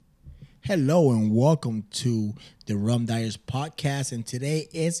Hello and welcome to the Rum Diers podcast. And today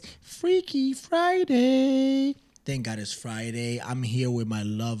is Freaky Friday. Thank God it's Friday. I'm here with my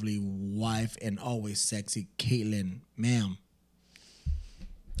lovely wife and always sexy Caitlin. Ma'am,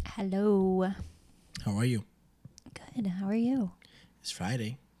 Hello. how are you? Good. How are you? It's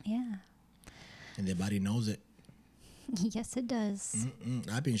Friday Yeah. and the body knows it. Yes, it does.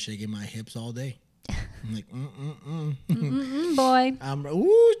 I've been shaking my hips all day. I'm like, Boy.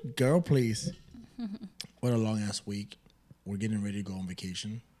 ooh, girl, please. What a long ass week. We're getting ready to go on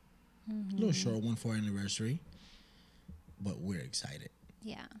vacation. A little short one for our anniversary, but we're excited.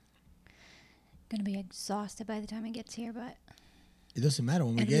 Yeah. Gonna be exhausted by the time it gets here, but It doesn't matter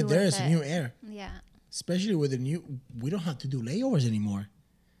when we It'll get be there. worth It's a it. new air, yeah. especially with the new. We don't have to do layovers anymore.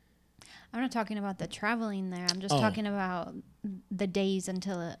 I'm not talking about the traveling there. I'm just Oh. talking about the days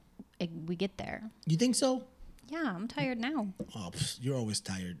until we get there. You think so? Yeah, I'm tired now. Oh, you're always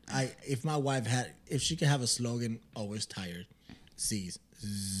tired. If my wife if she could have a slogan, always tired. C's.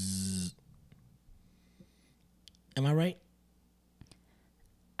 Zzz. Am I right?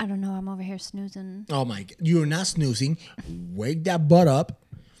 I don't know. I'm over here snoozing. Oh my God, you're not snoozing. Wake that butt up.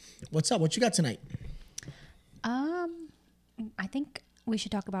 What's up? What you got tonight? I think we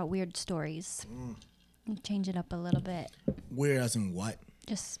should talk about weird stories. Change it up a little bit. Weird as in what?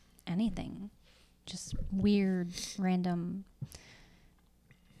 Just anything. Just weird, random,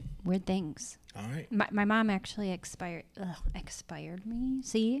 weird things. All right. My mom actually expired me.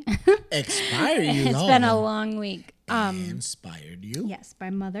 See? Expired you. It's been a long week. Inspired you. Yes, my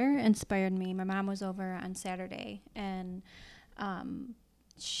mother inspired me. My mom was over on Saturday, and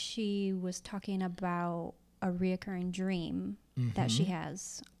she was talking about a reoccurring dream that she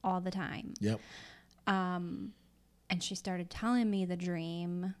has all the time. Yep. And she started telling me the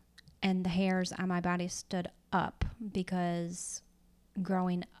dream, and the hairs on my body stood up because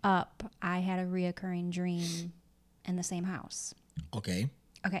growing up, I had a reoccurring dream in the same house. Okay.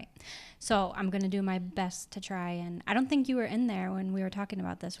 Okay, so I'm going to do my best to try, and I don't think you were in there when we were talking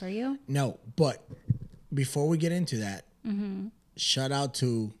about this, were you? No, but before we get into that, shout out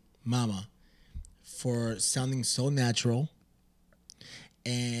to Mama for sounding so natural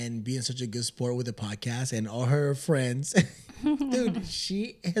and being such a good sport with the podcast and all her friends. Dude,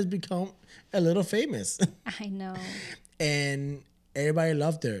 she has become a little famous. I know. And everybody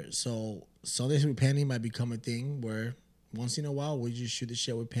loved her. So Sundays with Penny might become a thing where once in a while we just shoot the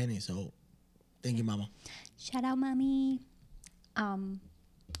shit with Penny. So thank you, Mama. Shout out, Mommy.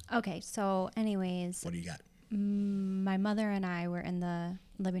 Okay, so anyways, What do you got? my mother and I were in the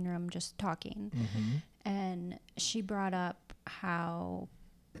living room just talking, and she brought up how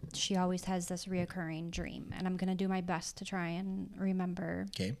she always has this reoccurring dream, and I'm going to do my best to try and remember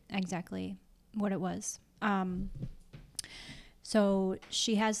Okay. exactly what it was. So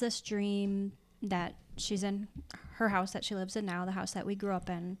she has this dream that she's in her house that she lives in now, the house that we grew up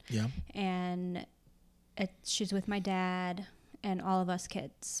in, Yeah. and she's with my dad and all of us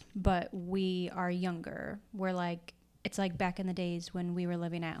kids, but we are younger. We're like, it's like back in the days when we were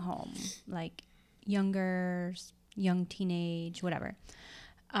living at home, like younger, young teenage, whatever.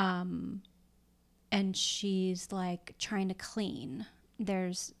 And she's like trying to clean.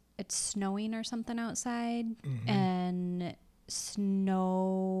 It's snowing or something outside, and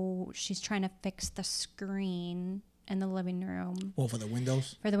she's trying to fix the screen in the living room. Well, for the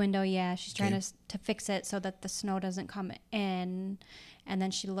windows? For the window, yeah. She's trying Okay. to fix it so that the snow doesn't come in. And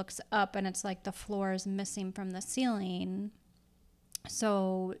then she looks up, and it's like the floor is missing from the ceiling.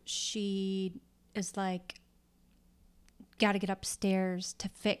 So she is like, got to get upstairs to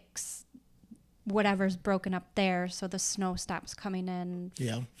fix whatever's broken up there so the snow stops coming in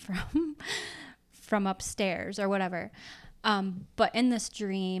Yeah. from upstairs or whatever. But in this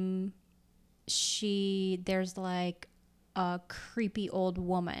dream, there's like a creepy old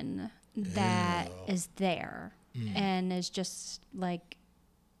woman that is there and is just like,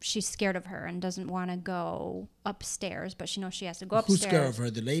 she's scared of her and doesn't want to go upstairs, but she knows she has to go upstairs. Who's scared of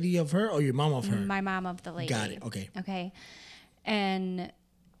her? The lady of her or your mom of her? My mom of the lady. Got it. Okay. Okay. And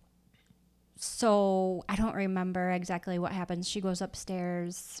so I don't remember exactly what happens. She goes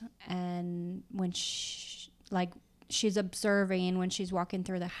upstairs, and when she's observing when she's walking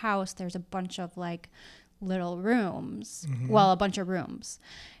through the house, there's a bunch of like little rooms. Well, a bunch of rooms.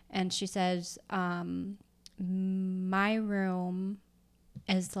 And she says, my room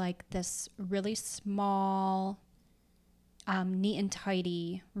is like this really small, neat and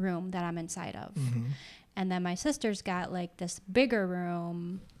tidy room that I'm inside of. And then my sister's got like this bigger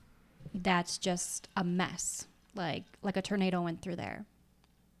room that's just a mess. Like a tornado went through there.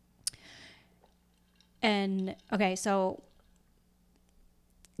 And okay, so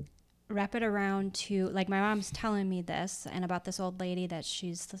wrap it around to, like, my mom's telling me this and about this old lady that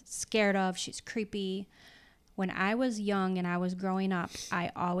she's scared of. She's creepy. When I was young and I was growing up,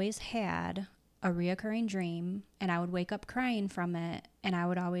 I always had a reoccurring dream, and I would wake up crying from it, and I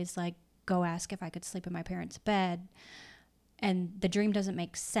would always, like, go ask if I could sleep in my parents' bed. And the dream doesn't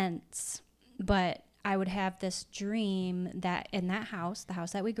make sense, but I would have this dream that in that house, the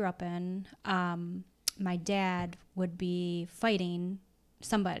house that we grew up in, my dad would be fighting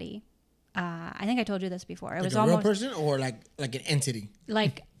somebody. I think I told you this before. It like was a almost real person or like an entity.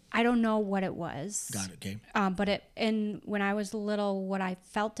 like, I don't know what it was. Got it. Okay. But when I was little, what I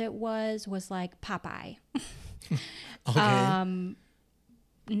felt it was like Popeye. Okay.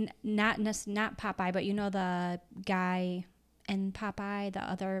 Not Popeye, but you know the guy in Popeye, the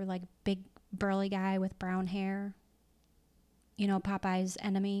other like big burly guy with brown hair. You know, Popeye's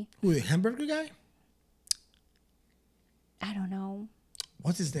enemy. Who, the hamburger guy? I don't know.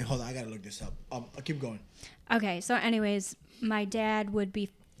 What's his name? Hold on, I gotta look this up. I'll keep going. Okay, so anyways, my dad would be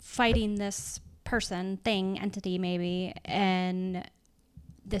fighting this person, thing, entity maybe, and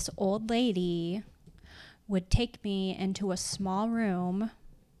this old lady would take me into a small room,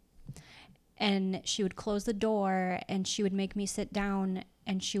 and she would close the door, and she would make me sit down,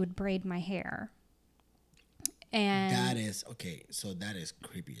 and she would braid my hair. And That is okay. So that is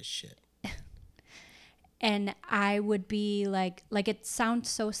creepy as shit. and I would be like it sounds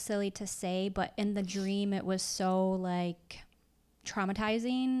so silly to say, but in the dream it was so like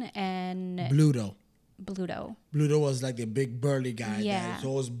traumatizing. And Bluto. Bluto was like the big burly guy Yeah. that was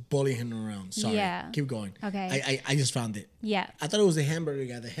always bullying him around. Sorry. Yeah. Keep going. Okay. I just found it. Yeah. I thought it was the hamburger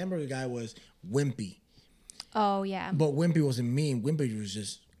guy. The hamburger guy was Wimpy. Oh yeah. But Wimpy wasn't mean. Wimpy was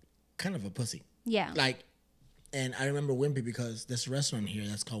just kind of a pussy. Yeah. Like, and I remember Wimpy because there's a restaurant here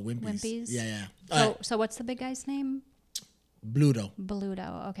that's called Wimpy's. Wimpy's? Yeah. So what's the big guy's name? Bluto.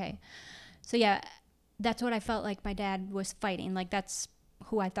 Okay. So yeah, that's what I felt like my dad was fighting. Like that's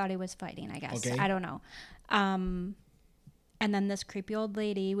who I thought he was fighting, I guess. Okay. I don't know. And then this creepy old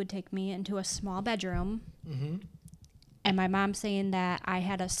lady would take me into a small bedroom. Mm-hmm. And my mom saying that I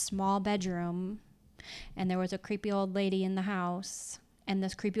had a small bedroom and there was a creepy old lady in the house. And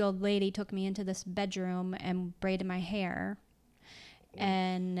this creepy old lady took me into this bedroom and braided my hair.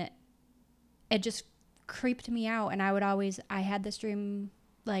 And it just creeped me out. And I had this dream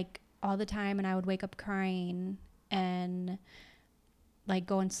like all the time, and I would wake up crying and like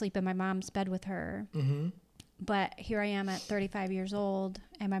go and sleep in my mom's bed with her. Mm-hmm. But here I am at 35 years old,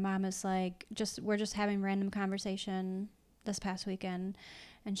 and my mom is like, we're just having random conversation this past weekend.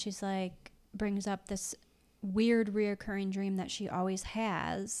 And she's like, brings up this weird reoccurring dream that she always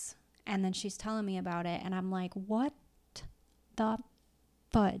has. And then she's telling me about it. And I'm like, what the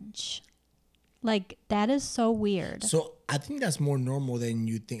fudge? Like, that is so weird. So I think that's more normal than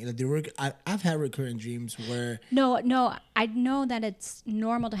you think. Like I've had recurring dreams where... No, I know that it's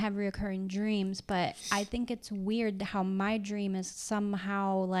normal to have reoccurring dreams, but I think it's weird how my dream is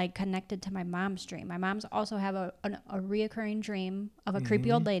somehow like connected to my mom's dream. My mom's also have a reoccurring dream of a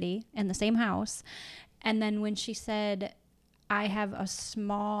creepy old lady in the same house. And then when she said, I have a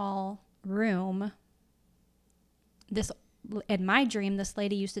small room, in my dream, this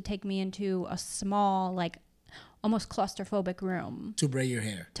lady used to take me into a small, like almost claustrophobic room. To braid your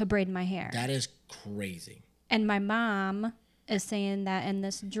hair. To braid my hair. That is crazy. And my mom is saying that in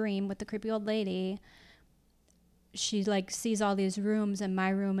this dream with the creepy old lady, she like sees all these rooms, and my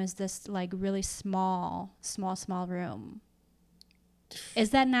room is this like really small room. Is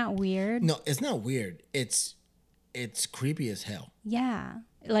that not weird? No, it's not weird. It's creepy as hell. Yeah.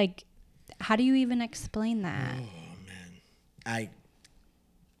 Like, how do you even explain that?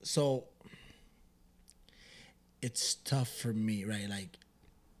 So it's tough for me, right? Like,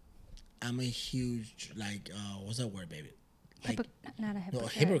 I'm a huge, like, what's that word, baby? Like, Not a hypocrite. no,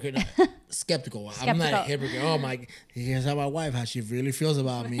 hypocrite. No, skeptical. I'm not a hypocrite. Oh my! Here's how my wife, how she really feels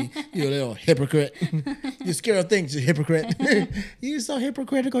about me. You little hypocrite. You're scared of things. You hypocrite. You're so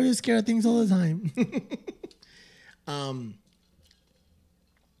hypocritical. You're scared of things all the time. I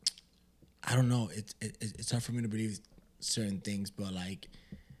don't know. It's hard for me to believe certain things, but like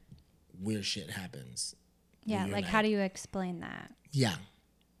weird shit happens. Yeah, like how do you explain that? Yeah.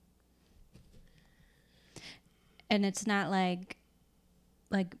 And it's not like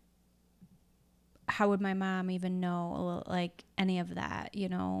how would my mom even know like any of that, you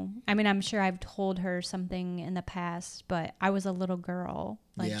know? I mean, I'm sure I've told her something in the past, but I was a little girl,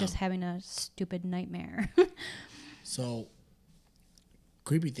 like just having a stupid nightmare. So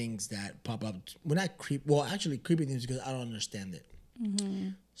creepy things that pop up. Actually creepy things because I don't understand it. Mm-hmm.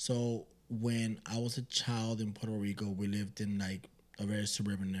 So when I was a child in Puerto Rico, we lived in like a very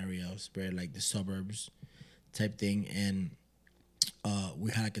suburban area. It's very like the suburbs type thing, and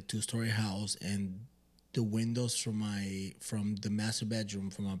we had like a 2-story house, and the windows from the master bedroom,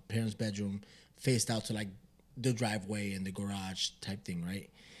 from my parents' bedroom, faced out to like the driveway and the garage type thing, right?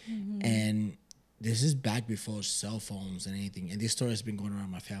 And this is back before cell phones and anything, and this story has been going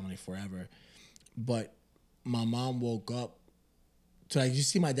around my family forever. But my mom woke up. So like you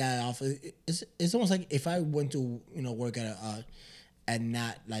see my dad off. It's almost like if I went to work at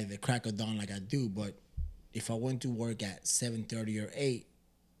not like the crack of dawn like I do, but if I went to work at 7:30 or 8,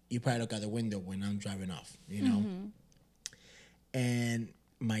 you probably look out the window when I'm driving off, you know. And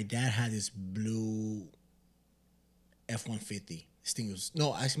my dad had this blue F-150. This thing was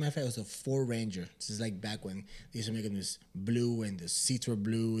no, actually, matter of fact, it was a Ford Ranger. This is like back when they used to make them this blue and the seats were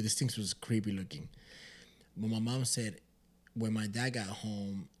blue. This thing was creepy looking. But my mom said, when my dad got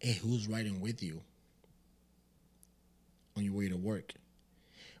home, hey, who's riding with you on your way to work?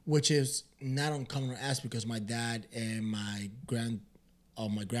 Which is not uncommon to ask because my dad and my granddad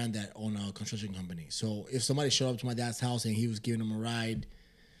own a construction company. So if somebody showed up to my dad's house and he was giving him a ride,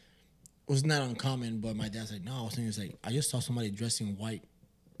 it was not uncommon. But my dad's like, no, I was thinking, it's like, I just saw somebody dressed in white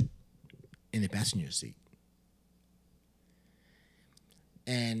in the passenger seat.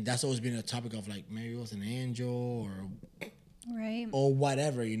 And that's always been a topic of like, maybe it was an angel or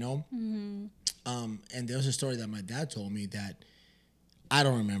whatever, you know? And there was a story that my dad told me that I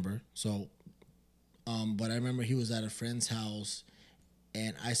don't remember. So, but I remember he was at a friend's house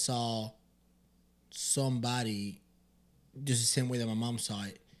and I saw somebody just the same way that my mom saw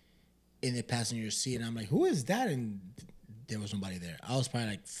it in the passenger seat. And I'm like, who is that? And there was nobody there. I was probably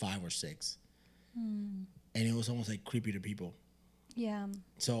like 5 or 6. And it was almost like creepy to people. Yeah.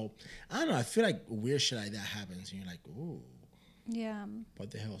 So, I don't know. I feel like weird shit like that happens. And you're like, ooh. Yeah.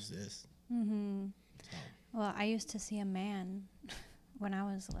 What the hell is this? So, Well, I used to see a man when I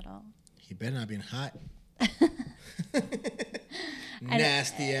was little. he better not been hot.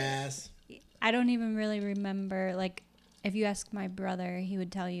 Nasty ass. I don't even really remember. Like, if you ask my brother, he would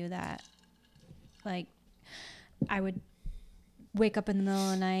tell you that, like, I would wake up in the middle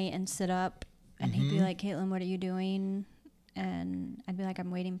of the night and sit up, and he'd be like, Caitlin, what are you doing? And I'd be like,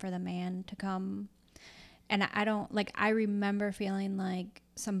 I'm waiting for the man to come. And I don't, like, I remember feeling like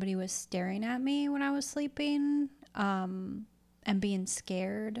somebody was staring at me when I was sleeping, and being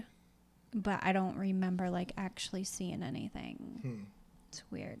scared. But I don't remember, like, actually seeing anything. It's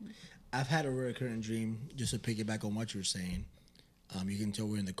weird. I've had a recurring dream, just to piggyback on what you were saying. You can tell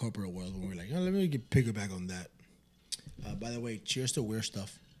we're in the corporate world when we're like, oh, let me get piggyback on that. By the way, cheers to weird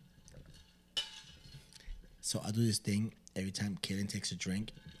stuff. So I do this thing every time Kaylin takes a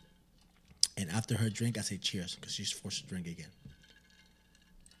drink. And after her drink, I say cheers because she's forced to drink again.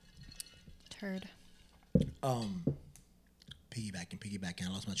 Turd. Piggybacking. I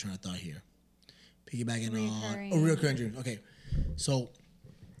lost my train of thought here. Piggybacking Recurring. on recurring dreams. Okay, so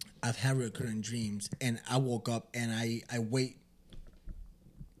I've had recurring dreams, and I woke up and I wait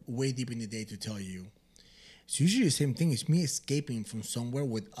way deep in the day to tell you. It's usually the same thing. It's me escaping from somewhere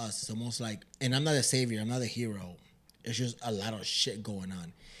with us. It's almost like, and I'm not a savior. I'm not a hero. It's just a lot of shit going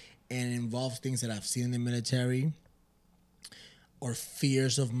on, and it involves things that I've seen in the military, or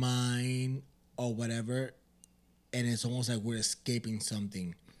fears of mine, or whatever. And it's almost like we're escaping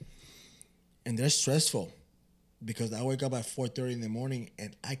something. And they're stressful because I wake up at 4:30 in the morning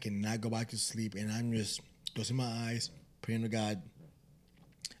and I cannot go back to sleep. And I'm just closing my eyes, praying to God.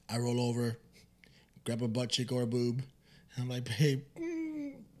 I roll over, grab a butt cheek or a boob. And I'm like, babe,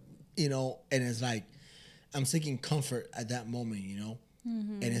 you know, and it's like, I'm seeking comfort at that moment, you know?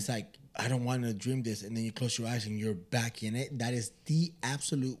 And it's like, I don't want to dream this. And then you close your eyes and you're back in it. That is the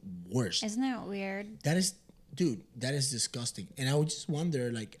absolute worst. Isn't that weird? That is, dude, that is disgusting. And I would just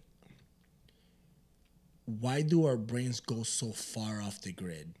wonder, like, why do our brains go so far off the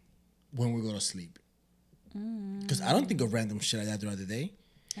grid when we go to sleep? Because I don't think of random shit like that throughout the day.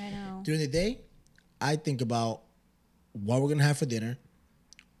 I know. During the day, I think about what we're going to have for dinner,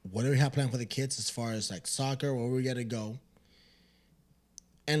 what do we have planned for the kids as far as, like, soccer, where we got to go,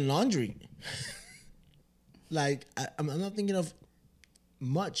 and laundry. Like, I'm not thinking of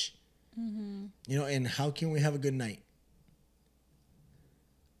much. You know, and how can we have a good night?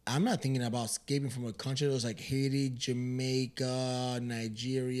 I'm not thinking about escaping from a country that was like Haiti, Jamaica,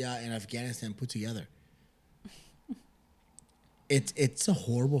 Nigeria, and Afghanistan put together. It's a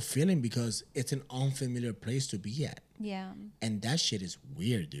horrible feeling because it's an unfamiliar place to be at. Yeah. And that shit is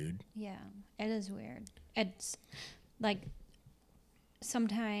weird, dude. Yeah. It is weird. It's like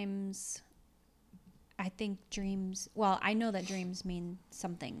sometimes I think dreams. Well, I know that dreams mean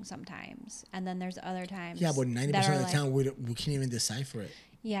something sometimes, and then there's other times. Yeah, but 90% of the time we can't even decipher it.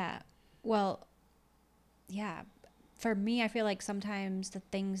 Yeah. Well, yeah. For me, I feel like sometimes the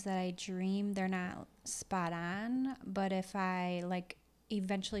things that I dream, they're not spot on. But if I like,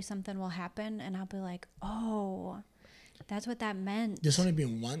 eventually something will happen, and I'll be like, oh, that's what that meant. There's only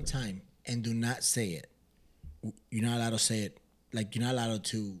been one time, and do not say it. You're not allowed to say it. Like, you're not allowed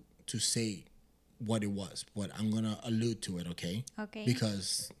to say what it was, but I'm gonna allude to it, okay? Okay.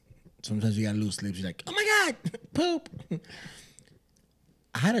 Because sometimes you gotta lose sleep. You're like, oh my god, poop.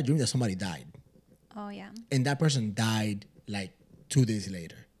 I had a dream that somebody died, Oh yeah. and that person died like 2 days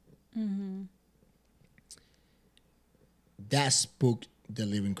later. Mm-hmm. That spooked the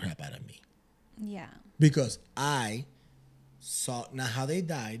living crap out of me Yeah. because I saw not how they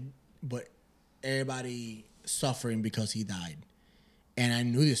died, but everybody suffering because he died, and I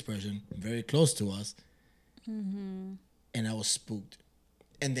knew this person very close to us, and I was spooked.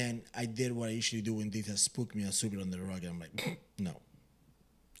 And then I did what I usually do when things that spook me. I sweep it under the rug, and I'm like, no,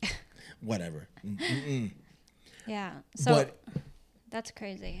 whatever. Yeah. So But that's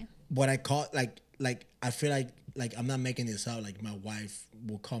crazy. what I call like I feel like I'm not making this out. Like, my wife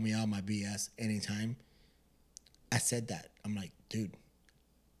will call me out my BS anytime. I said that. I'm like, dude,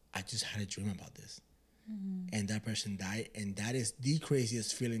 I just had a dream about this. And that person died. And that is the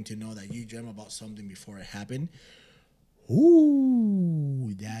craziest feeling, to know that you dream about something before it happened.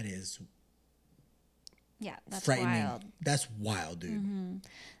 Ooh, that is Yeah, that's frightening. wild. That's wild, dude.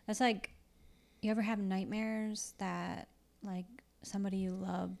 That's like, you ever have nightmares that like somebody you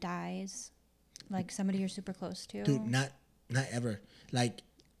love dies, like somebody you're super close to? Dude, not ever. Like,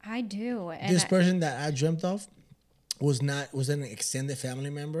 I do. And this person that I dreamt of was an extended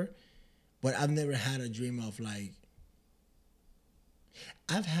family member, but I've never had a dream of, like,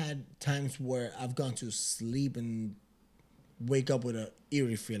 I've had times where I've gone to sleep and wake up with a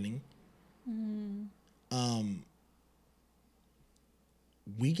eerie feeling.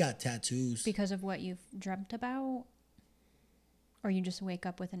 We got tattoos. because of what you've dreamt about, or you just wake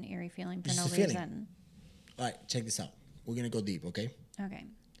up with an eerie feeling for Just no a feeling. reason. All right, check this out. We're gonna go deep, okay? Okay.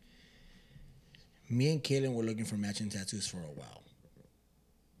 Me and Kaylin were looking for matching tattoos for a while.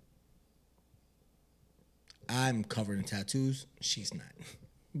 I'm covered in tattoos. She's not.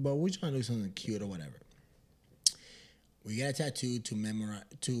 But we're trying to do something cute or whatever. We got a tattoo to memorize,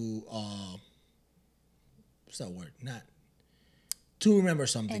 what's that word? Not to remember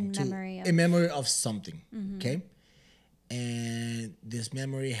something. In memory of something. Okay? And this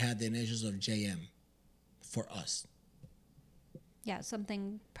memory had the initials of JM for us. Yeah,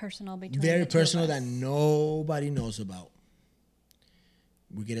 something personal between Very the two of personal us. that nobody knows about.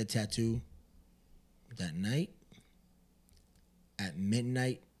 We get a tattoo that night. At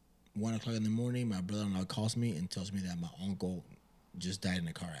midnight, 1 o'clock in the morning, my brother-in-law calls me and tells me that my uncle just died in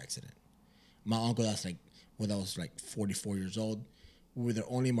a car accident. My uncle, that's like, when I was like 44 years old. We were the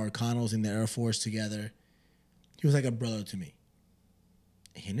only Marcanos in the Air Force together. He was like a brother to me.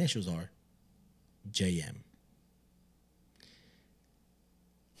 His initials are JM.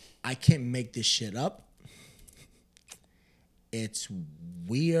 I can't make this shit up. It's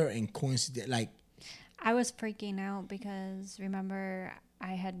weird and coincident. Like, I was freaking out because, remember,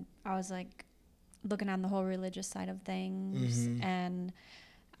 I was like looking on the whole religious side of things, and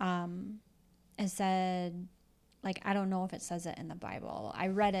it said, like, I don't know if it says it in the Bible. I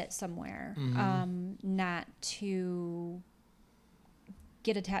read it somewhere, not to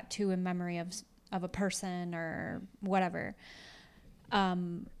get a tattoo in memory of a person or whatever.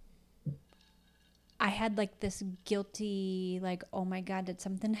 I had like this guilty, like, oh my God, did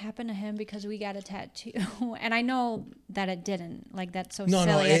something happen to him because we got a tattoo? And I know that it didn't. Like, that's so silly.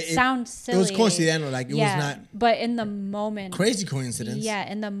 No, it sounds silly. It was coincidental. Like, it was not. But in the moment. Crazy coincidence. Yeah,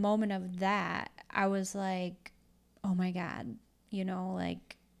 in the moment of that, I was like, oh my God,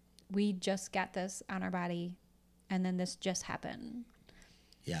 like, we just got this on our body, and then this just happened.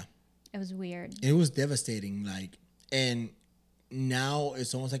 Yeah. It was weird. It was devastating. Like, and now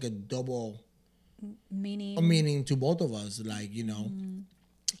it's almost like a double meaning to both of us. Like,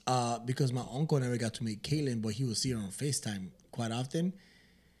 because my uncle never got to meet Kaylin, but he would see her on FaceTime quite often.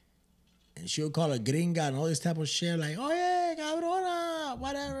 And she would call her gringa and all this type of shit. Like, oh yeah, cabrona,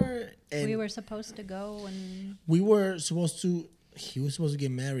 whatever. And we were supposed to go, and he was supposed to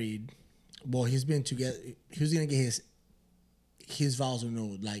get married. Well, he's been together. He was going to get his vows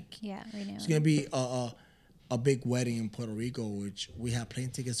renewed. Like, yeah, renewed. It's going to be a big wedding in Puerto Rico, which we have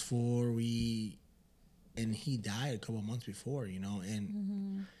plane tickets for. And he died a couple of months before,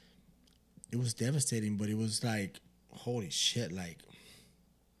 and it was devastating, but it was like, holy shit, like,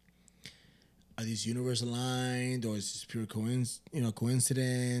 are these universe aligned, or is this pure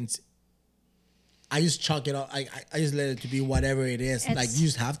coincidence? I just chalk it up. I just let it to be whatever it is. Like, you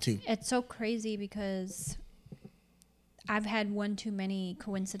just have to. It's so crazy because I've had one too many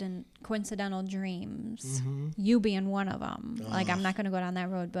coincidental dreams. You being one of them. Like, I'm not going to go down that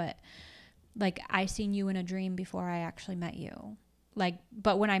road, but like, I seen you in a dream before I actually met you. Like,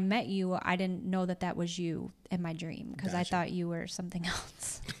 but when I met you, I didn't know that was you in my dream because I thought you were something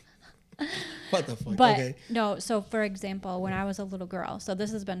else. What the fuck? But Okay. no, so for example, when I was a little girl, so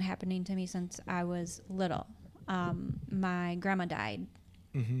this has been happening to me since I was little. My grandma died,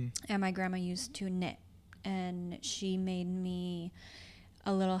 and my grandma used to knit, and she made me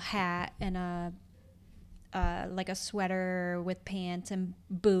a little hat and like a sweater with pants and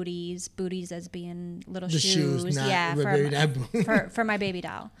booties as being little The shoes, not yeah, for for my baby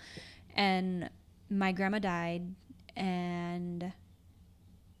doll. And my grandma died, and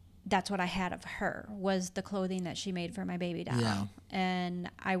that's what I had of her, was the clothing that she made for my baby doll. Yeah. And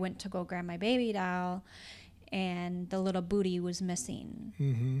I went to go grab my baby doll, and the little booty was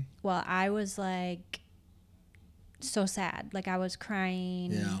missing. Well, I was like so sad. Like, I was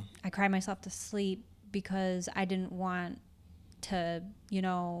crying. Yeah. I cried myself to sleep because I didn't want to,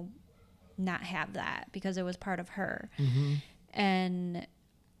 not have that because it was part of her. And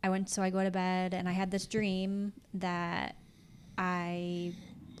I go to bed, and I had this dream that I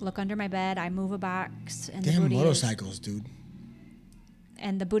look under my bed, I move a box, and Damn, motorcycles, dude.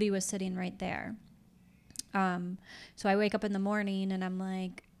 And the booty was sitting right there. So I wake up in the morning, and I'm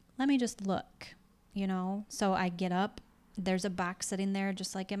like, let me just look, So I get up. There's a box sitting there,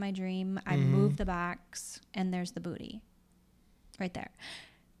 just like in my dream. I move the box, and there's the booty right there.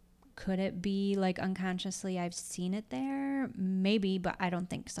 Could it be like unconsciously I've seen it there? Maybe, but I don't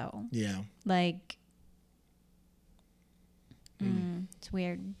think so. Yeah. Like, it's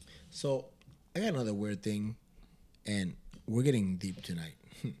weird. So I got another weird thing, and we're getting deep tonight.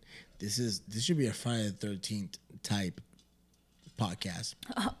 This should be a Friday the 13th type podcast.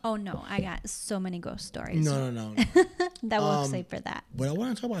 Oh no, I got so many ghost stories. No. That we'll save for that. But I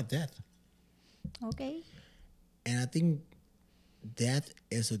want to talk about death. Okay. And I think death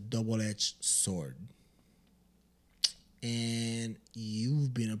is a double-edged sword. And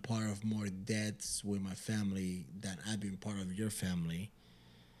you've been a part of more deaths with my family than I've been part of your family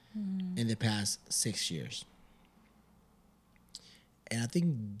in the past 6 years. And I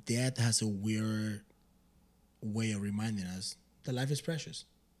think death has a weird way of reminding us that life is precious.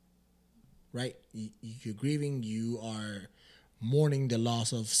 Right? You're grieving, you are mourning the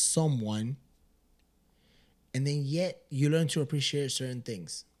loss of someone, and then yet you learn to appreciate certain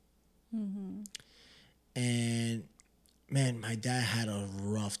things. And man, my dad had a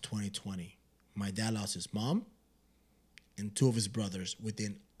rough 2020. My dad lost his mom and two of his brothers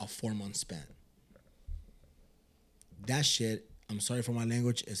within a 4-month span. That shit, I'm sorry for my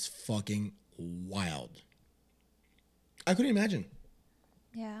language, is fucking wild. I couldn't imagine.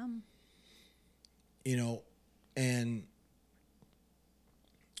 Yeah. And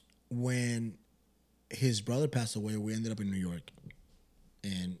when his brother passed away, we ended up in New York.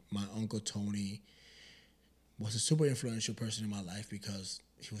 And my Uncle Tony was a super influential person in my life because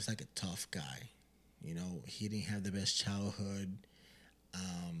he was like a tough guy. He didn't have the best childhood.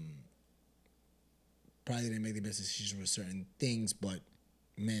 Probably didn't make the best decisions with certain things, but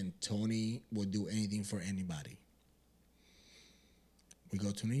man, Tony would do anything for anybody. We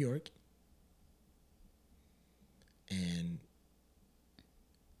go to New York, and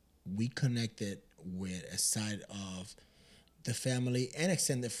we connected with a side of the family and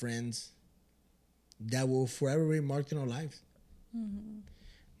extended friends that will forever be marked in our lives.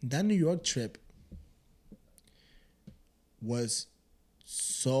 That New York trip was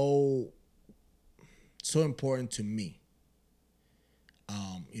so important to me.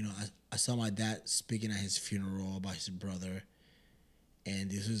 I saw my dad speaking at his funeral about his brother, and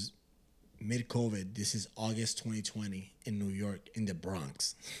this was mid-COVID. This is August 2020 in New York, in the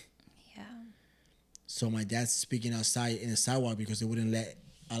Bronx. Yeah. So my dad's speaking outside in the sidewalk because they wouldn't let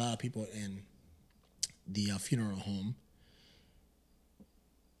a lot of people in the funeral home.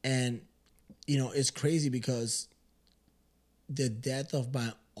 And, it's crazy because the death of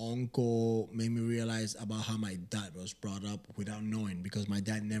my uncle made me realize about how my dad was brought up without knowing, because my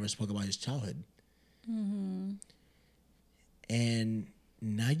dad never spoke about his childhood. And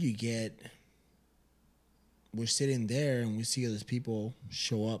now we're sitting there and we see these people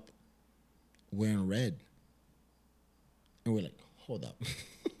show up wearing red. And we're like, hold up.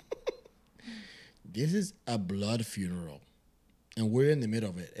 This is a blood funeral. And we're in the middle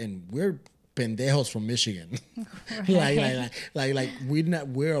of it. And we're pendejos from Michigan. Right.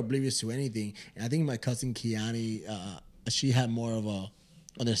 We're oblivious to anything. And I think my cousin Kiani, she had more of a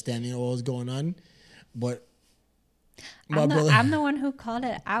understanding of what was going on. But my brother, I'm the one who called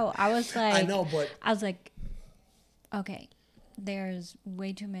it out. I know, but I was like, okay, there's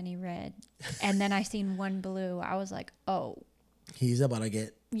way too many red. And then I seen one blue. I was like, oh. he's about to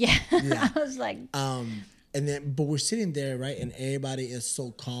get Yeah. yeah. I was like, And then, but we're sitting there, right? And everybody is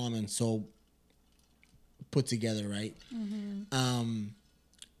so calm and so put together, right?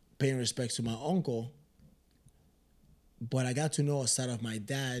 Paying respects to my uncle. But I got to know a side of my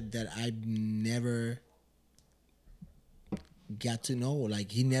dad that I never got to know.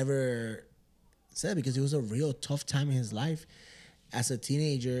 Like, he never said, because it was a real tough time in his life as a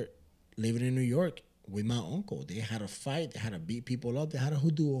teenager living in New York with my uncle. They had to fight, they had to beat people up, they had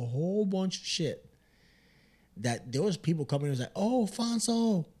to do a whole bunch of shit. That there was people coming and was like, oh,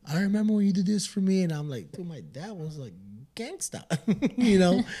 Fonso, I remember when you did this for me. And I'm like, dude, my dad was like gangsta, you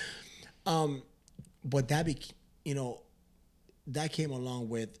know? But that, that came along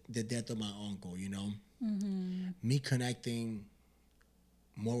with the death of my uncle, you know? Me connecting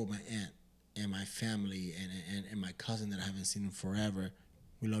more with my aunt and my family and my cousin that I haven't seen in forever.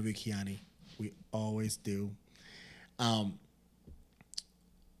 We love you, Kiani. We always do.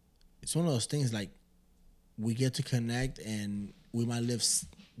 It's one of those things, like, we get to connect and we might live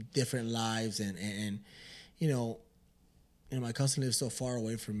different lives and my cousin lives so far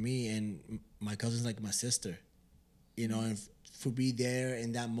away from me, and my cousin's like my sister, and to be there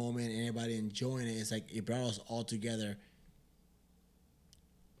in that moment and everybody enjoying it, it's like it brought us all together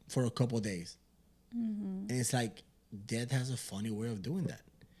for a couple of days. And it's like death has a funny way of doing that.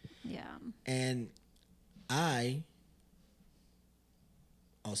 yeah. And I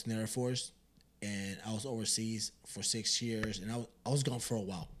was in the Air Force, and I was overseas for 6 years, and I was gone for a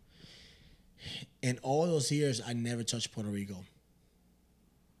while. And all those years, I never touched Puerto Rico.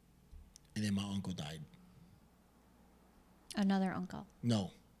 And then my uncle died. Another uncle.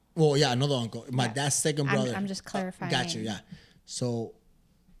 No. Well, yeah, another uncle. My Yeah. dad's second brother. I'm just clarifying. Got you, yeah. So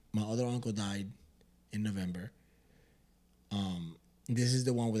my other uncle died in November. This is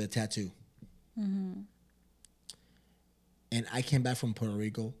the one with a tattoo. And I came back from Puerto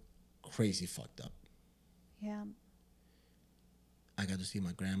Rico crazy fucked up. Yeah. I got to see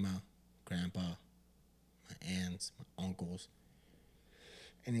my grandma, grandpa, my aunts, my uncles.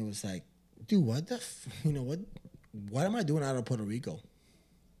 And it was like, dude, what the, what am I doing out of Puerto Rico?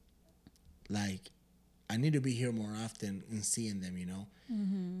 Like, I need to be here more often and seeing them,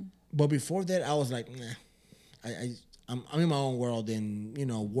 But before that, I was like, nah, I'm in my own world and,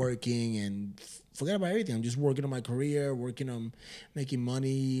 working and forget about everything. I'm just working on my career, working on making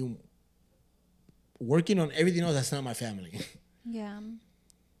money, working on everything else that's not my family. Yeah.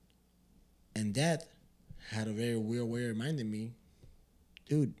 And that had a very weird way of reminding me,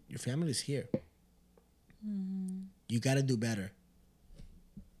 dude, your family's here. You got to do better.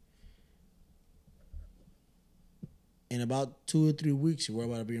 In about 2 or 3 weeks, we're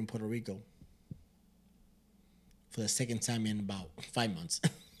about to be in Puerto Rico for the second time in about 5 months.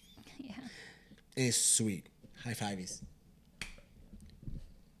 Yeah. And it's sweet. High fives.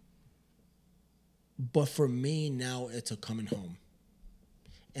 But for me now, it's a coming home.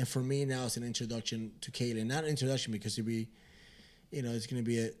 And for me now, it's an introduction to Caitlin. Not an introduction because it'll be, it's going to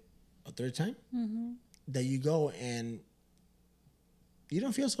be a third time that you go and you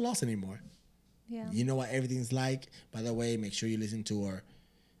don't feel so lost anymore. Yeah. You know what everything's like. By the way, make sure you listen to our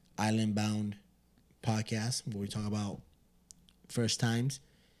Island Bound podcast where we talk about first times.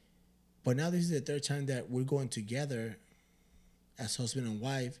 But now this is the third time that we're going together as husband and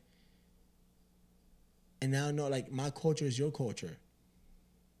wife. And now I know, like, my culture is your culture.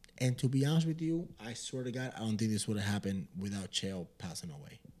 And to be honest with you, I swear to God, I don't think this would have happened without Chael passing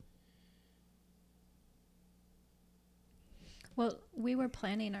away. Well, we were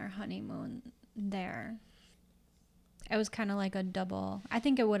planning our honeymoon there. It was kind of like a double. I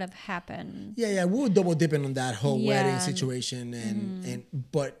think it would have happened. Yeah, we were double dipping on that whole Yeah. wedding situation, and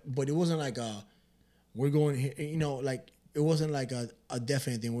but it wasn't like we're going here, like it wasn't like a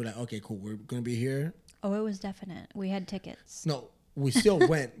definite thing. We're like, okay, cool, we're gonna be here. Oh, it was definite. We had tickets. No, we still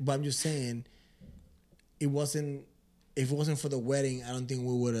went, but I'm just saying, it wasn't. If it wasn't for the wedding, I don't think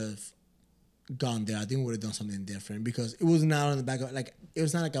we would have gone there. I think we would have done something different because it was not on the back of, like, it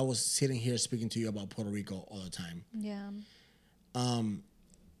was not like I was sitting here speaking to you about Puerto Rico all the time. Yeah.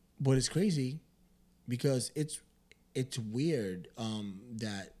 But it's crazy because it's weird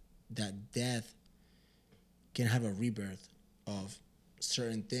that death can have a rebirth of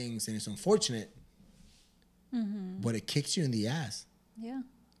certain things, and it's unfortunate, but it kicks you in the ass. Yeah.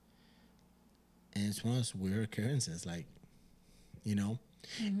 And it's one of those weird occurrences, like, you know,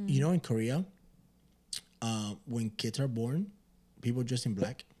 Mm-hmm. in Korea, when kids are born, people dress in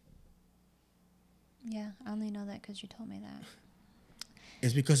black. Yeah, I only know that because you told me that.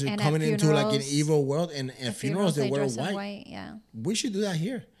 It's because they're And at coming into like an funerals, evil world, and at funerals they they wear dress in white. white. Yeah. We should do that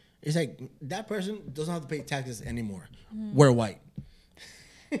here. It's like that person doesn't have to pay taxes anymore. Mm. Wear white.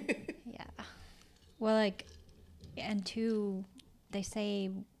 Yeah. Well, like, and two, they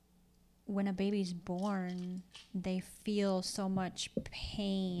say when a baby's born, they feel so much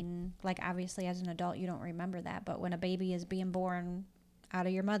pain. Like, obviously, as an adult, you don't remember that. But when a baby is being born out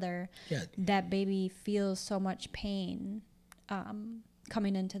of your mother, Yeah. that baby feels so much pain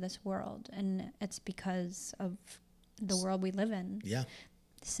coming into this world. And it's because of the world we live in. Yeah.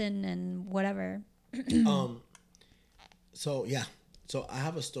 Sin and whatever. um. So yeah. So I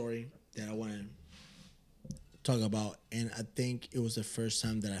have a story that I want to talk about, and I think it was the first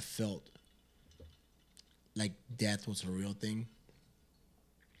time that I felt like death was a real thing.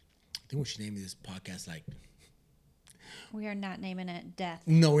 I think we should name this podcast like, We are not naming it death.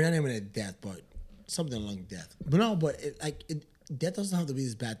 no, we're not naming it death, but something along death. But no, but death doesn't have to be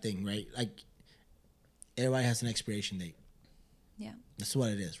this bad thing, right? Like everybody has an expiration date. Yeah. That's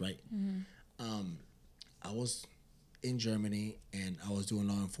what it is, right? Mm-hmm. I was in Germany and I was doing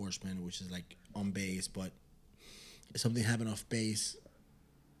law enforcement, which is like on base, but if something happened off base,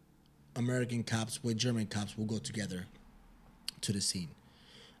 American cops with German cops will go together to the scene.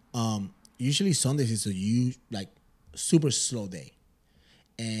 Usually Sundays is like super slow day.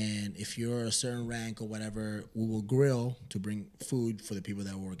 And if you're a certain rank or whatever, we will grill to bring food for the people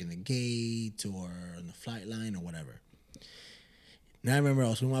that work in the gate or on the flight line or whatever. Now I remember I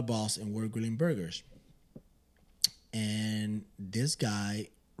was with my boss and we're grilling burgers. And this guy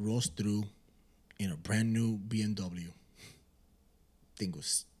rolls through in a brand new BMW. Thing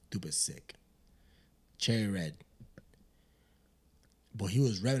was stupid sick. Cherry red. But he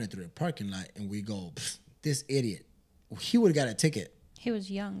was revving it through the parking lot and we go, this idiot. He would have got a ticket. He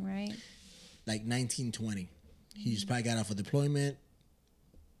was young, right? Like 19, 20. He just probably got off a deployment,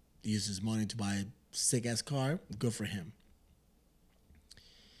 used his money to buy a sick ass car. Good for him.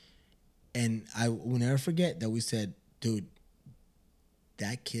 And I will never forget that we said, dude,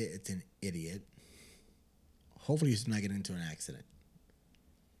 that kid is an idiot. Hopefully he's not getting into an accident.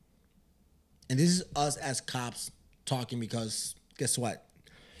 And this is us as cops talking because guess what?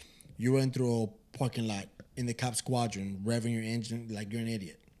 You went through a parking lot in the cop squadron, revving your engine like you're an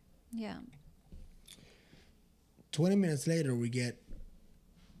idiot. Yeah. 20 minutes later, we get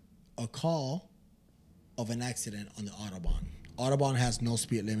a call of an accident on the Autobahn. Autobahn has no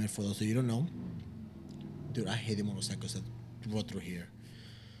speed limit for those of you who don't know. Dude, I hate the motorcycles that roll through here.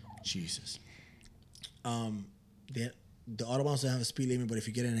 Jesus. The Autobahns don't have a speed limit, but if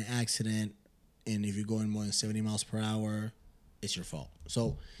you get in an accident and if you're going more than 70 miles per hour, it's your fault.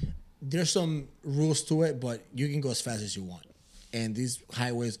 So there's some rules to it, but you can go as fast as you want. And these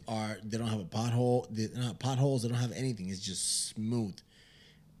highways they don't have a pothole. They don't have potholes. They don't have anything. It's just smooth.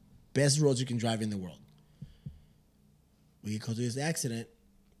 Best roads you can drive in the world. We go to this accident,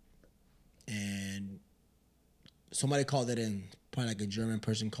 and somebody called it in. Probably like a German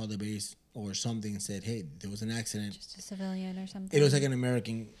person called the base or something and said, hey, there was an accident. Just a civilian or something. It was like an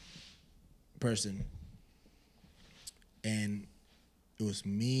American person. And it was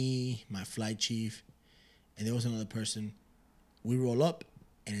me, my flight chief, and there was another person. We roll up,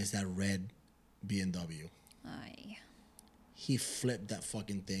 and it's that red BMW. Aye. He flipped that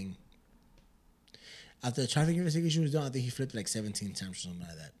fucking thing. After the traffic investigation was done, I think he flipped like 17 times or something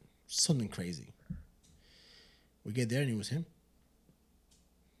like that. Something crazy. We get there, and it was him.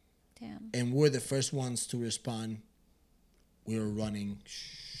 Damn. And we're the first ones to respond. We were running.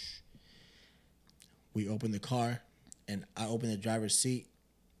 We opened the car, and I opened the driver's seat.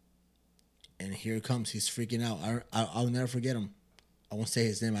 And here it comes. He's freaking out. I'll never forget him. I won't say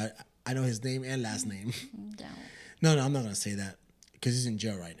his name. I know his name and last name. Don't. No, I'm not going to say that because he's in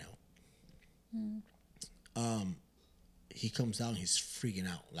jail right now. He comes out and he's freaking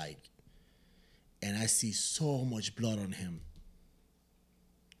out. And I see so much blood on him.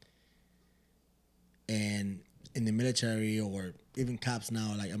 And in the military or even cops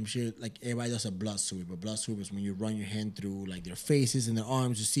now, I'm sure everybody does a blood sweep. A blood sweep is when you run your hand through their faces and their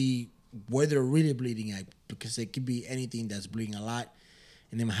arms to see where they're really bleeding at, because it could be anything that's bleeding a lot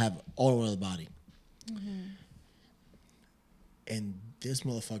and they might have all over the body. Mm-hmm. And this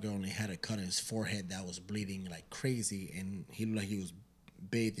motherfucker only had a cut on his forehead that was bleeding like crazy, and he looked like he was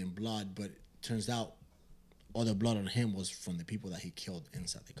bathed in blood, but it turns out all the blood on him was from the people that he killed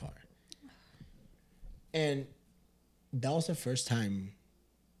inside the car. And that was the first time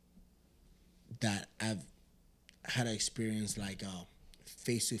that I've had an experience like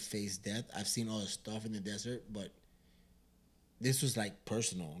face-to-face death. I've seen all the stuff in the desert, but this was like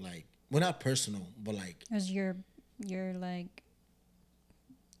personal. Like, well, not personal, but like, It was your like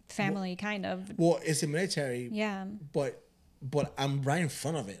family kind of. well, it's a military, Yeah. but I'm right in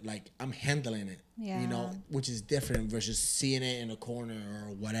front of it. Like, I'm handling it, you know, Yeah. which is different versus seeing it in a corner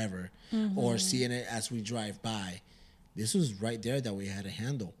or whatever, or seeing it as we drive by. This was right there that we had to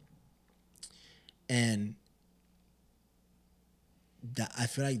handle. And that, I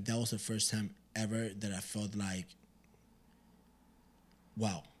feel like that was the first time ever that I felt like,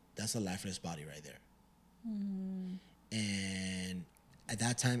 wow, that's a lifeless body right there. And at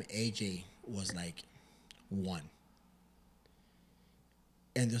that time, AJ was like 1.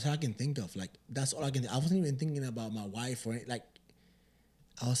 And that's all I can think of. Like, that's all I can. I wasn't even thinking about my wife or like.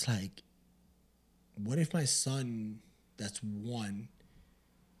 I was like, what if my son, that's 1.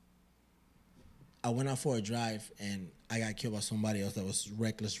 I went out for a drive and I got killed by somebody else that was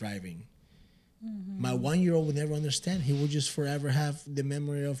reckless driving. My 1-year-old would never understand. He would just forever have the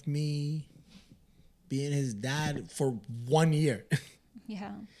memory of me being his dad for 1 year.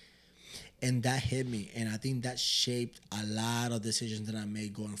 Yeah. And that hit me. And I think that shaped a lot of decisions that I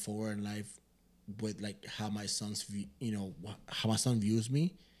made going forward in life with like how my son's, how my son views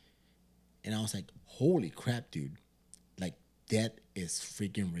me. And I was like, holy crap, dude. Like, death is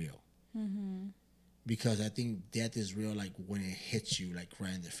freaking real. Because I think death is real, like when it hits you, like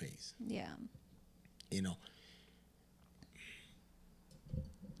right in the face. Yeah. You know.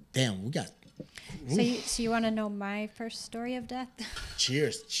 Damn, we got. So you want to know my first story of death?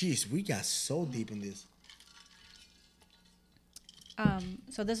 Cheers. Jeez, we got so deep in this.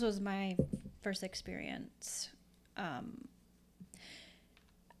 So this was my first experience.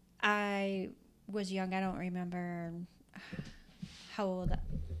 I was young. I don't remember how old.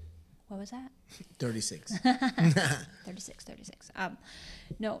 What was that? 36. 36.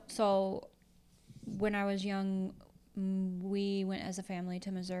 No, so when I was young, we went as a family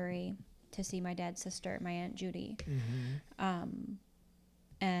to Missouri to see my dad's sister, my Aunt Judy.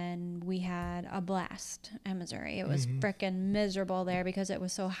 And we had a blast in Missouri. It was frickin' miserable there because it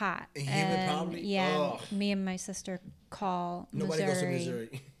was so hot. And probably, yeah, me and my sister call nobody Missouri. goes to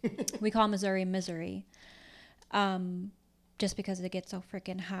Missouri. We call Missouri misery, just because it gets so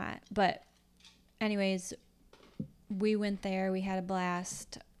freaking hot. But anyways, we went there. We had a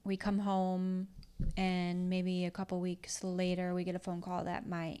blast. We come home, and maybe a couple weeks later, we get a phone call that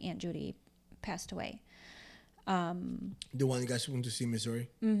my Aunt Judy passed away. The one you guys went to see Missouri?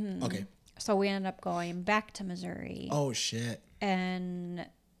 Okay. So we ended up going back to Missouri. Oh, shit. And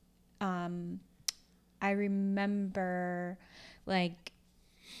I remember, like,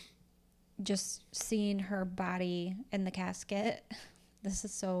 just seeing her body in the casket. This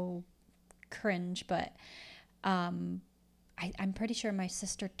is so cringe, but I'm pretty sure my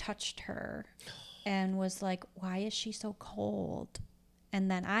sister touched her and was like, why is she so cold?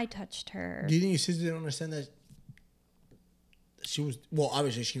 And then I touched her. Do you think your sister didn't understand that she was... Well,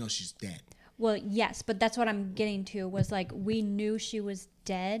 obviously she knows she's dead. Well, yes, but that's what I'm getting to, was like, we knew she was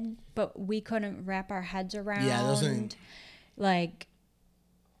dead, but we couldn't wrap our heads around. Yeah, those are... Like,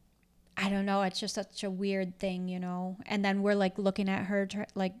 I don't know. It's just such a weird thing, you know? And then we're like looking at her,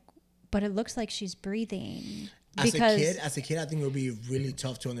 like, but it looks like she's breathing. As a kid, I think it would be really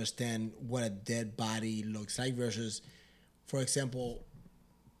tough to understand what a dead body looks like versus, for example,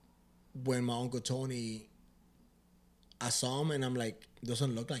 when my Uncle Tony, I saw him and I'm like,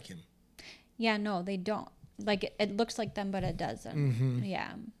 doesn't look like him. Yeah, no, they don't. Like, it looks like them, but it doesn't.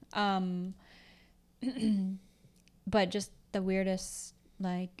 Yeah. But just the weirdest,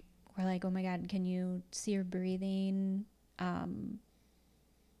 like, we're like, oh my God, can you see her breathing?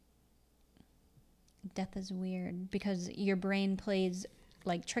 Death is weird because your brain plays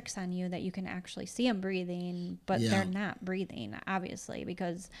like tricks on you that you can actually see them breathing, but they're not breathing, obviously,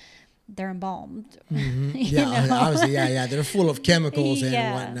 because they're embalmed. Yeah, obviously, yeah. They're full of chemicals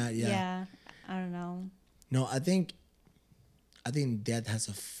and whatnot. Yeah. I don't know. No, I think death has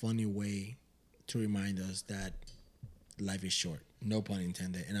a funny way to remind us that life is short. No pun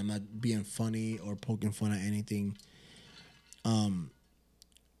intended. And I'm not being funny or poking fun at anything.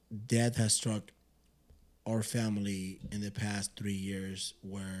 Death has struck our family in the past 3 years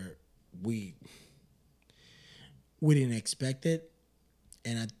where we didn't expect it,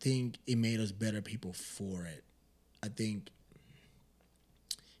 and I think it made us better people for it. I think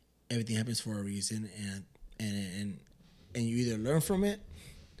everything happens for a reason, and you either learn from it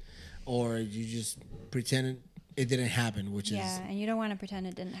or you just pretend it didn't happen, which is... Yeah, and you don't want to pretend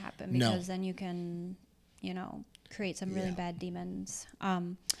it didn't happen because then you can, create some really bad demons. I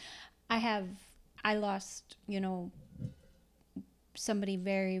have I lost, somebody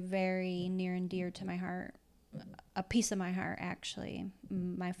very, very near and dear to my heart, a piece of my heart, actually,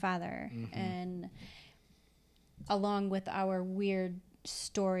 my father. Mm-hmm. And along with our weird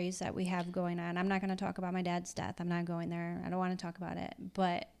stories that we have going on, I'm not going to talk about my dad's death. I'm not going there. I don't want to talk about it.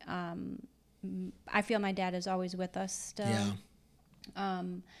 But I feel my dad is always with us still. Yeah.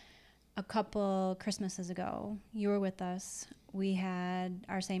 A couple Christmases ago, you were with us. We had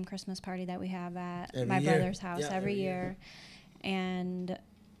our same Christmas party that we have at Every my year. brother's house Yeah, every year. And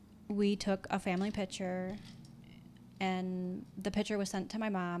we took a family picture, and the picture was sent to my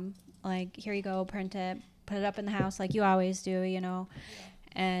mom. Like, here you go, print it, put it up in the house like you always do, Yeah.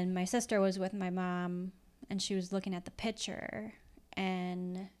 And my sister was with my mom, and she was looking at the picture.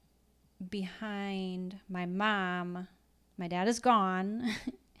 And behind my mom, my dad is gone.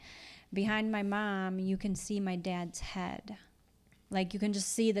 Behind my mom, you can see my dad's head. Like, you can just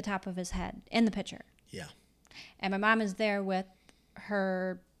see the top of his head in the picture. Yeah. And my mom is there with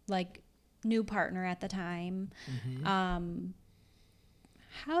her, like, new partner at the time. Mm-hmm.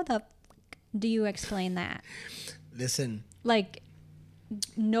 How the do you explain that? Listen. Like,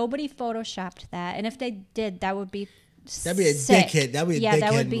 nobody photoshopped that. And if they did, that would be That'd be a sick. dickhead. That'd be a yeah,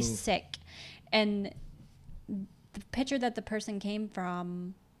 that dickhead would be move. sick. And the picture that the person came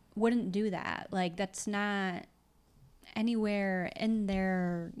from wouldn't do that. Like, that's not anywhere in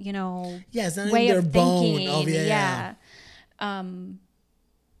their, Yeah, it's not way in their of bone. thinking. Oh, yeah.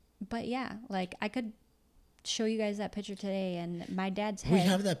 But yeah, like, I could show you guys that picture today, and my dad's head. We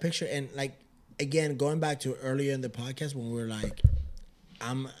have that picture, and like, again, going back to earlier in the podcast when we were like,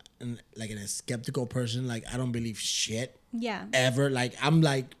 I'm a skeptical person. Like, I don't believe shit. Yeah. Ever. Like, I'm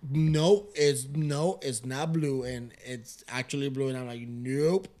like, no, it's not blue, and it's actually blue, and I'm like,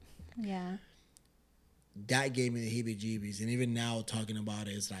 nope. Yeah. That gave me the heebie-jeebies, and even now talking about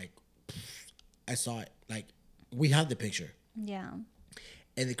it, it's like, I saw it. Like, we have the picture, Yeah.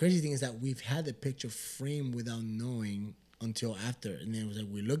 and the crazy thing is that we've had the picture framed without knowing until after, and then it was like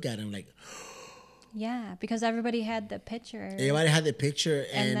we look at it, and like, Yeah, because everybody had the picture. everybody had the picture,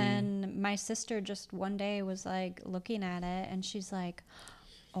 And then my sister just one day was like looking at it, and she's like,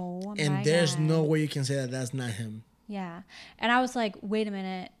 "Oh my and there's God." no way you can say that that's not him. Yeah. And I was like, wait a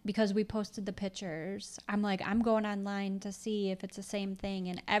minute, because we posted the pictures. I'm like, I'm going online to see if it's the same thing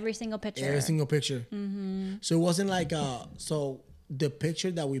in every single picture. Every single picture. Mm-hmm. So it wasn't like so the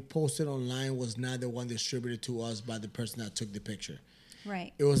picture that we posted online was not the one distributed to us by the person that took the picture.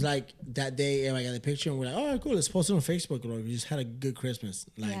 Right. It was like that day everybody got the picture and we're like, oh cool, let's post it on Facebook. Or we just had a good Christmas.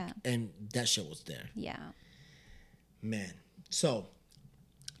 Like, Yeah. and that shit was there. Yeah. Man. So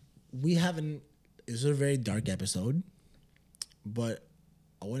we haven't, it's a very dark episode, but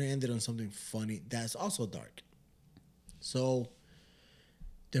I want to end it on something funny that's also dark. So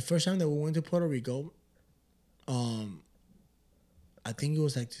the first time that we went to Puerto Rico, I think it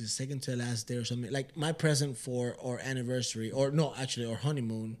was like the second to last day or something. Like my present for our anniversary, or no, actually our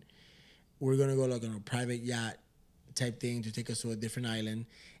honeymoon, we're gonna go like on a private yacht type thing to take us to a different island,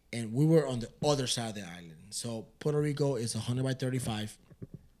 and we were on the other side of the island. So Puerto Rico is 100 by 35,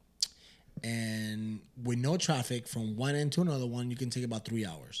 and with no traffic from one end to another one, you can take about 3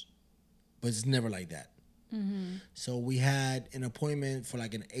 hours, but it's never like that. Mm-hmm. So we had an appointment for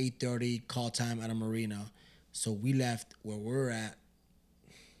like an 8:30 call time at a marina. So we left where we were at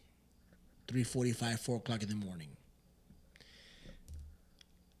 3:45, 4 o'clock in the morning.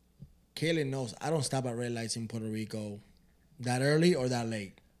 Kaylin knows I don't stop at red lights in Puerto Rico that early or that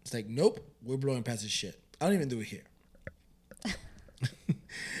late. It's like, nope, we're blowing past this shit. I don't even do it here.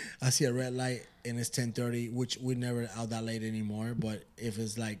 I see a red light and it's 10:30, which we're never out that late anymore. But if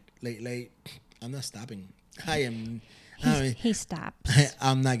it's like late, I'm not stopping. He stops.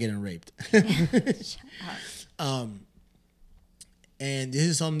 I'm not getting raped. Shut up. And this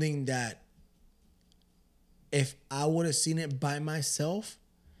is something that if I would have seen it by myself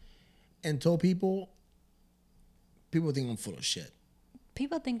and told people think I'm full of shit.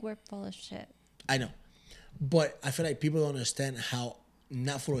 People think we're full of shit. I know. But I feel like people don't understand how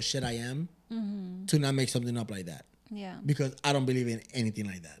not full of shit I am to not make something up like that. Yeah. Because I don't believe in anything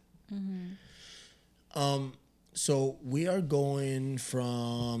like that. So we are going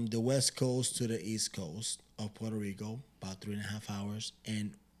from the west coast to the east coast of Puerto Rico, about 3.5 hours,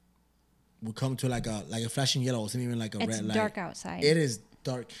 and we come to like a flashing yellow. It wasn't even like a red light. It's dark outside. It is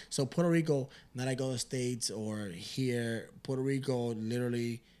dark. So Puerto Rico, not like other states or here, Puerto Rico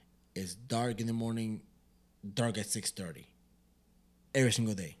literally is dark in the morning, dark at 6:30 every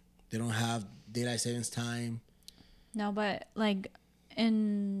single day. They don't have daylight savings time. No, but like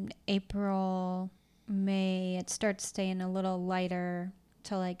in April, May, it starts staying a little lighter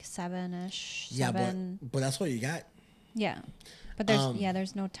to like 7-ish. Yeah, 7. but that's what you got. Yeah. But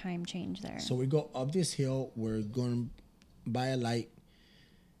there's no time change there. So we go up this hill. We're going by a light,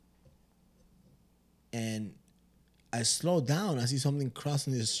 and I slow down. I see something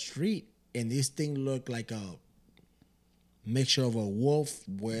crossing the street, and this thing looked like a mixture of a wolf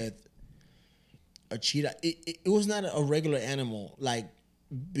with a cheetah. It was not a regular animal, like,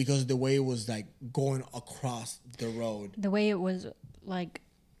 because the way it was like going across the road. The way it was like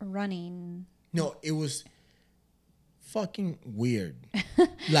running. No, it was fucking weird.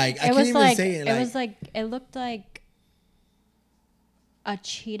 Like, I It can't was even like say it. it was like it looked like a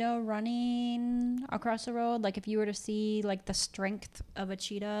cheetah running across the road. Like if you were to see like the strength of a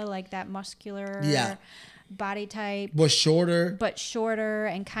cheetah, like that muscular body type, but shorter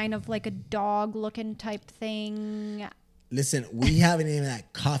and kind of like a dog looking type thing. Listen, we haven't even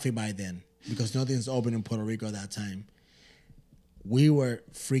had coffee by then because nothing's open in Puerto Rico at that time. We were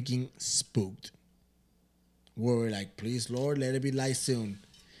freaking spooked. We were like, please, Lord, let it be light soon.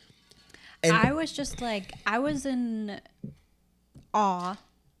 And I was just like, I was in awe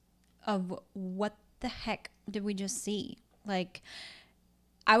of what the heck did we just see? Like,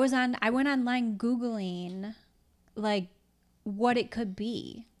 I went online Googling like what it could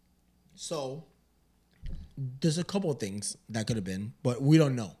be. so there's a couple of things that could have been, but we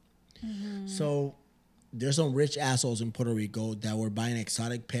don't know. Mm-hmm. So there's some rich assholes in Puerto Rico that were buying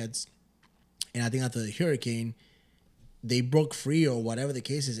exotic pets. And I think after the hurricane, they broke free or whatever the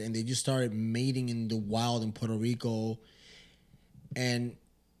case is, and they just started mating in the wild in Puerto Rico. And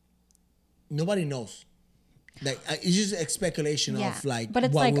nobody knows. Like, it's just a speculation of like, but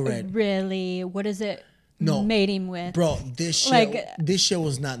it's what like, we read. really, what is it No, mating with? Bro, this shit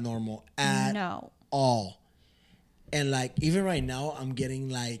was not normal at all. And like, even right now, I'm getting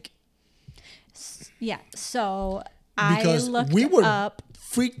like, yeah. So because I looked we were up.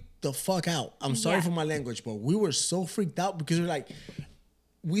 freaked the fuck out. I'm sorry for my language, but we were so freaked out because we're like,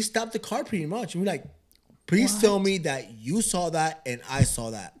 we stopped the car pretty much. And we're like, please tell me that you saw that and I saw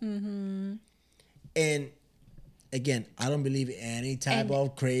that. Mm-hmm. And again, I don't believe any type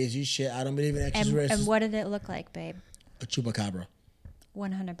of crazy shit. I don't believe in extraterrestrials. And what did it look like, babe? A chupacabra.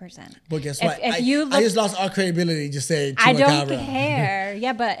 100%. But guess what? I just lost our credibility just saying chupacabra. I don't care.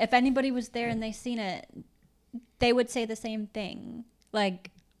 Yeah, but if anybody was there and they seen it, they would say the same thing.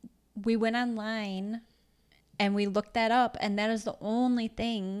 Like, we went online and we looked that up, and that is the only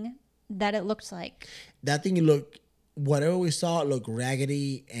thing that it looks like. That thing looked, whatever we saw, it looked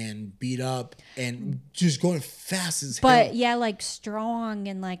raggedy and beat up and just going fast as hell. But yeah, like strong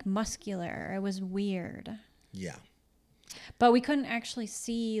and like muscular. It was weird. Yeah. But we couldn't actually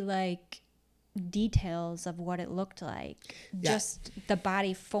see like details of what it looked like. Yeah. Just the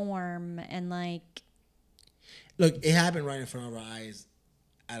body form and like. Look, it happened right in front of our eyes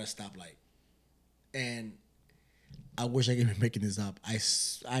at a stoplight. And I wish I could be making this up.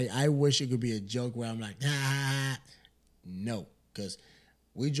 I wish it could be a joke where I'm like, no. Because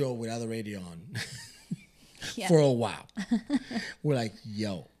we drove without the radio on for a while. We're like,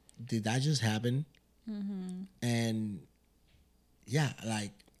 yo, did that just happen? Mm-hmm. And yeah,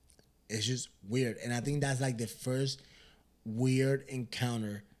 like, it's just weird. And I think that's like the first weird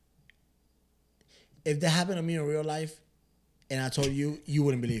encounter. If that happened to me in real life and I told you, you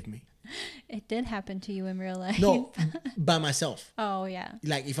wouldn't believe me. It did happen to you in real life. No, by myself. Oh, yeah.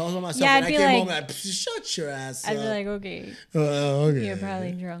 Like, if I was by myself and I came home, I'd shut your ass up. I'd be like, okay. Okay. You're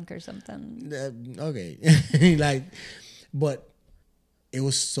probably drunk or something. Okay. Like, but it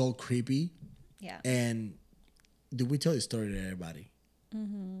was so creepy. Yeah. And did we tell the story to everybody?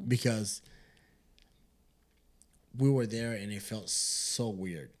 Mm-hmm. Because we were there and it felt so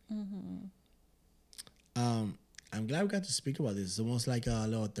weird. Mm-hmm. I'm glad we got to speak about this. It's almost like a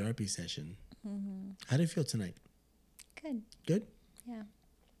little therapy session. Mm-hmm. How do you feel tonight? Good. Good? Yeah.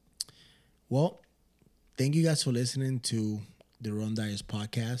 Well, thank you guys for listening to the Ron Dyers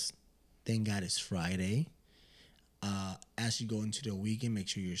podcast. Thank God it's Friday. As you go into the weekend, make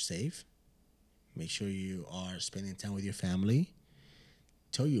sure you're safe. Make sure you are spending time with your family.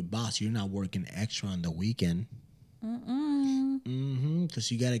 Tell your boss you're not working extra on the weekend.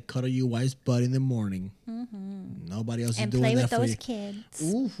 Because you got to cuddle your wife's butt in the morning. Mm-hmm. Nobody else is doing that for you. And play with those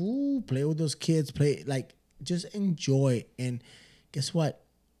kids. Ooh, play with those kids. Just enjoy. And guess what?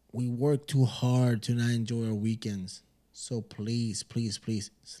 We work too hard to not enjoy our weekends. So please, please,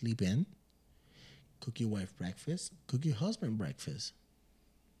 please sleep in. Cook your wife breakfast. Cook your husband breakfast.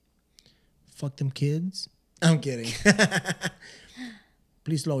 Fuck them kids. I'm kidding.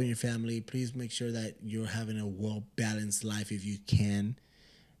 Please love your family. Please make sure that you're having a well-balanced life if you can.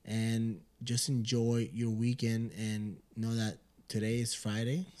 And just enjoy your weekend and know that today is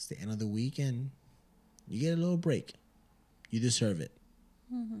Friday. It's the end of the week, and you get a little break. You deserve it.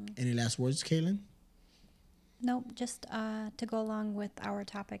 Any last words, Kaylin? Nope, just to go along with our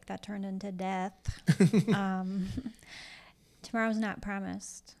topic that turned into death. Tomorrow's not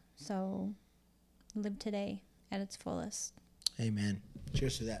promised, so live today at its fullest. Amen.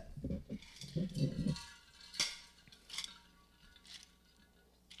 Cheers to that.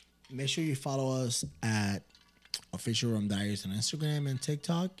 Make sure you follow us at Official Rum Diaries on Instagram and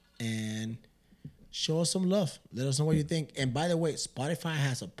TikTok, and show us some love. Let us know what you think. And by the way, Spotify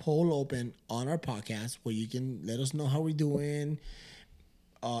has a poll open on our podcast where you can let us know how we're doing.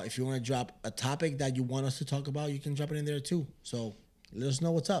 If you want to drop a topic that you want us to talk about, you can drop it in there too. So let us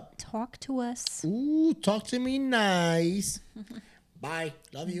know what's up. Talk to us. Ooh, talk to me nice. Bye.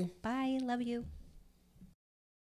 Love you. Bye. Love you.